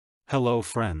Hello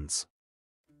friends.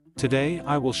 Today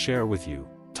I will share with you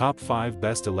top 5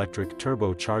 best electric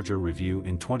turbocharger review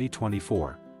in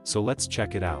 2024, so let's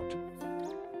check it out.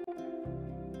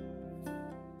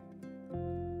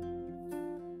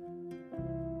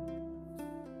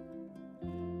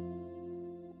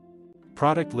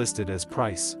 Product listed as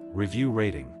price, review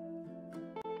rating.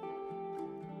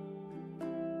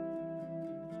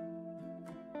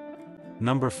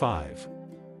 Number 5.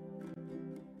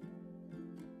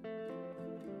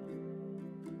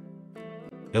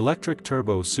 Electric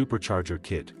Turbo Supercharger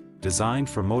Kit, designed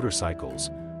for motorcycles,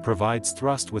 provides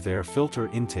thrust with air filter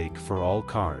intake for all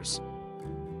cars.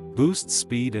 Boosts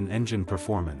speed and engine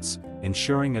performance,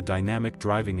 ensuring a dynamic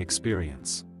driving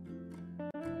experience.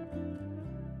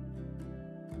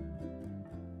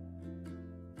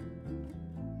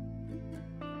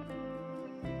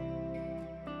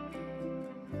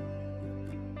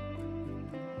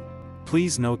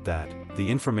 Please note that the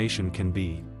information can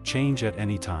be changed at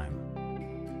any time.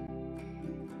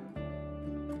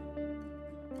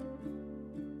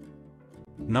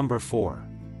 Number 4.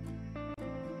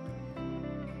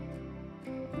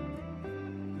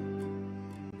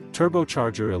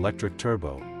 Turbocharger Electric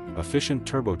Turbo, efficient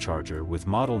turbocharger with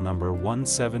model number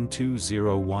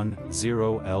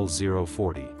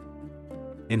 1720110L040.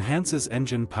 Enhances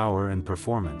engine power and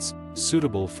performance,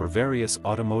 suitable for various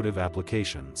automotive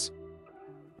applications.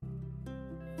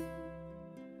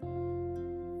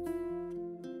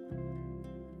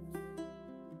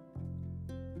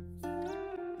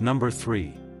 Number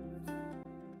 3.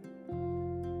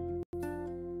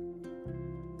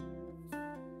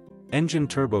 Engine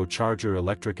Turbocharger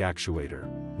Electric Actuator,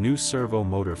 new servo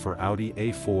motor for Audi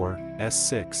A4,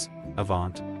 S6,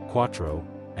 Avant, Quattro,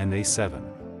 and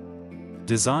A7.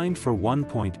 Designed for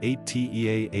 1.8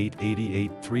 TEA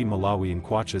 888 3 Malawian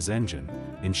Quatches engine,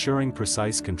 ensuring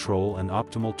precise control and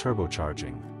optimal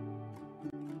turbocharging.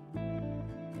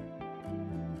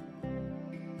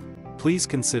 Please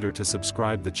consider to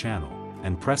subscribe the channel,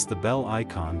 and press the bell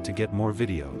icon to get more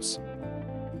videos.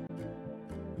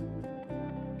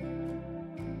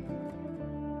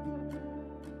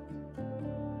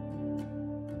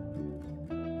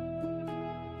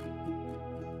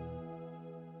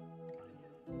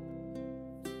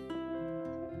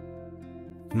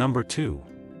 Number 2.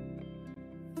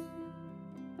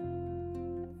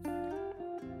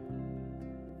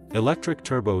 Electric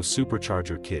Turbo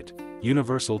Supercharger Kit,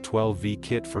 Universal 12V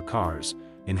Kit for cars,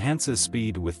 enhances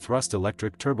speed with thrust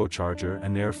electric turbocharger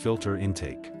and air filter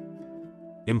intake.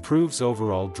 Improves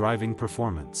overall driving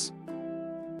performance.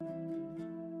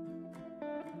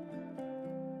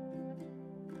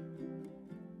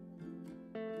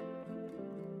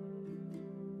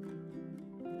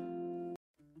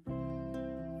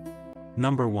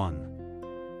 Number 1.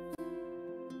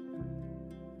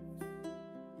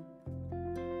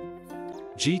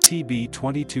 GTB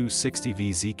 2260V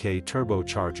ZK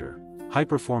Turbocharger,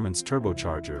 high-performance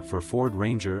turbocharger for Ford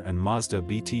Ranger and Mazda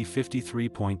BT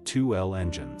 53.2L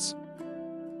engines.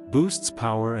 Boosts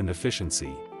power and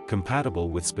efficiency, compatible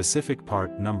with specific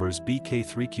part numbers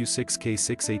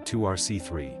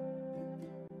BK3Q6K682RC3.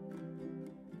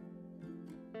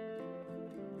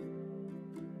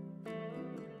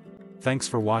 Thanks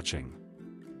for watching.